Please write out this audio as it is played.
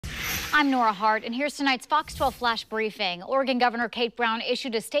I'm Nora Hart, and here's tonight's Fox 12 Flash Briefing. Oregon Governor Kate Brown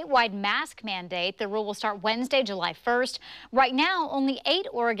issued a statewide mask mandate. The rule will start Wednesday, July 1st. Right now, only 8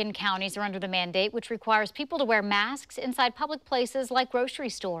 Oregon counties are under the mandate, which requires people to wear masks inside public places like grocery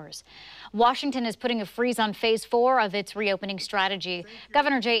stores. Washington is putting a freeze on phase 4 of its reopening strategy.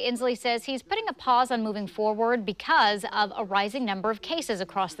 Governor Jay Inslee says he's putting a pause on moving forward because of a rising number of cases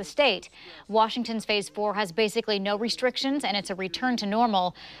across the state. Washington's phase 4 has basically no restrictions, and it's a return to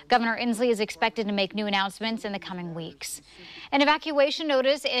normal. Governor Inslee is expected to make new announcements in the coming weeks. An evacuation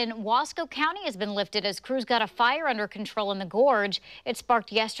notice in Wasco County has been lifted as crews got a fire under control in the gorge. It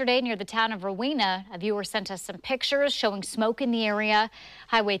sparked yesterday near the town of Rowena. A viewer sent us some pictures showing smoke in the area.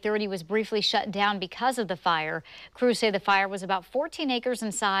 Highway 30 was briefly shut down because of the fire. Crews say the fire was about 14 acres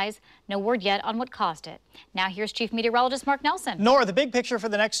in size. No word yet on what caused it. Now here's Chief Meteorologist Mark Nelson. Nora, the big picture for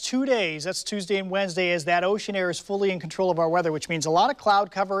the next 2 days, that's Tuesday and Wednesday, is that ocean air is fully in control of our weather, which means a lot of cloud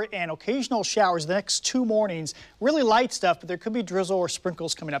cover and occasional showers the next 2 mornings. Really light stuff, but there could be drizzle or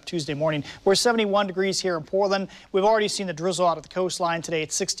sprinkles coming up Tuesday morning. We're 71 degrees here in Portland. We've already seen the drizzle out at the coastline today.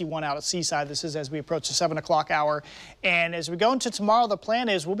 It's 61 out at Seaside. This is as we approach the 7 o'clock hour. And as we go into tomorrow, the plan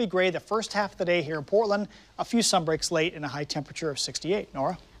is we'll be gray the first half of the day here in Portland. A few sunbreaks late and a high temperature of 68.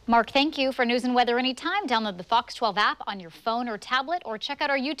 Nora? Mark, thank you. For news and weather anytime, download the Fox 12 app on your phone or tablet, or check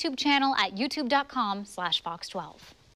out our YouTube channel at youtube.com/Fox12.